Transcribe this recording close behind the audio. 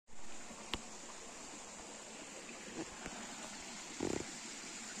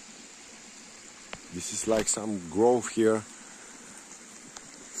This is like some grove here.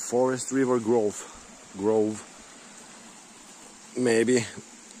 Forest river grove. Maybe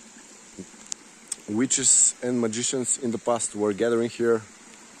witches and magicians in the past were gathering here.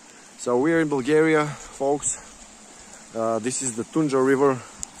 So we're in Bulgaria, folks. This is the Tundra River,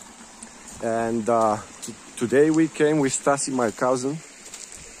 and today we came with Stasi, my cousin.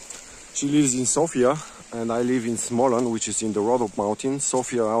 She lives in Sofia and I live in Smolan, which is in the Rhodope Mountain.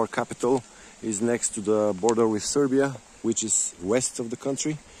 Sofia, our capital, is next to the border with Serbia, which is west of the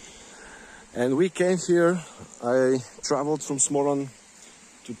country. And we came here. I traveled from Smolan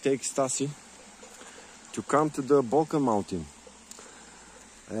to take Stasi to come to the Balkan Mountain.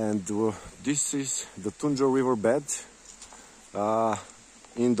 And this is the Tundra River bed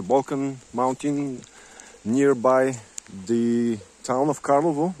in the Balkan Mountain, nearby the town of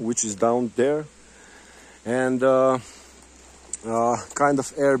Karlovo, which is down there, and kind of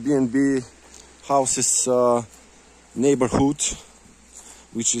Airbnb houses neighborhood,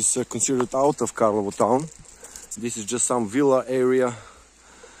 which is considered out of Karlovo town. This is just some villa area,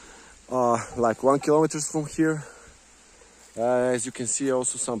 like 1 kilometer from here. As you can see,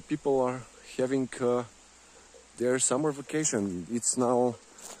 also some people are having their summer vacation. It's now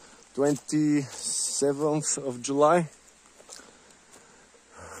 27th of July,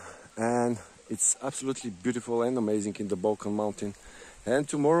 and it's absolutely beautiful and amazing in the Balkan Mountain. And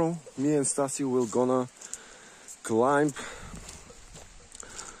tomorrow me and Stasi will gonna climb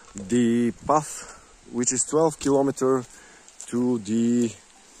the path, which is 12 kilometers to the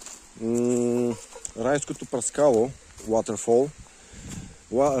Hristo Hvoynev waterfall.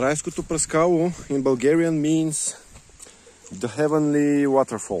 Hristo Hvoynev in Bulgarian means the heavenly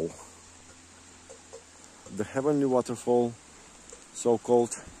waterfall. The heavenly waterfall, so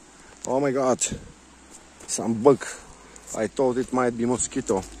called. Oh my god, some bug. I thought it might be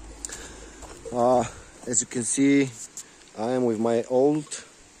mosquito. As you can see, I am with my old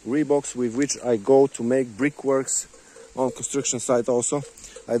Reeboks with which I go to make brickworks on construction site also.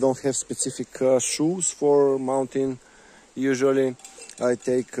 I don't have specific shoes for mountain. Usually I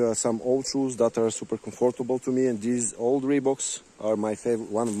take some old shoes that are super comfortable to me, and these old Reeboks are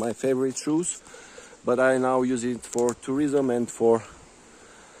one of my favorite shoes. But I now use it for tourism and for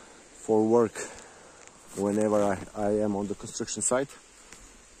work whenever I am on the construction site.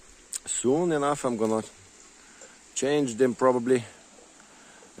 Soon enough I'm gonna change them probably.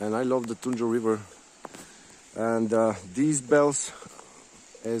 And I love the Tundra River. And these bells,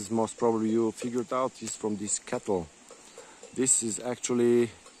 as most probably you figured out, is from this cattle. This is actually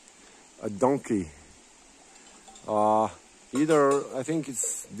a donkey. I think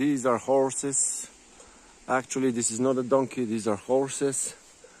these are horses. Actually, this is not a donkey, these are horses.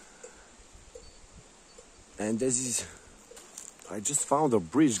 And this is, I just found a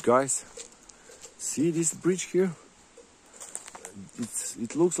bridge, guys. See this bridge here?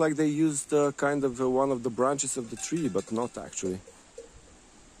 It looks like they used kind of one of the branches of the tree, but not actually.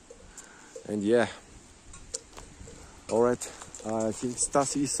 And yeah, all right, I think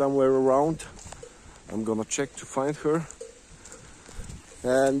Stasi is somewhere around. I'm gonna check to find her.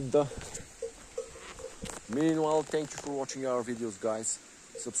 And meanwhile, thank you for watching our videos, guys.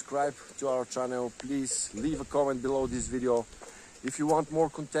 Subscribe to our channel. Please leave a comment below this video. If you want more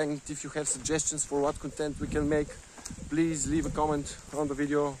content, if you have suggestions for what content we can make, please leave a comment on the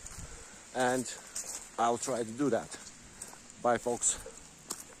video and I'll try to do that. Bye, folks.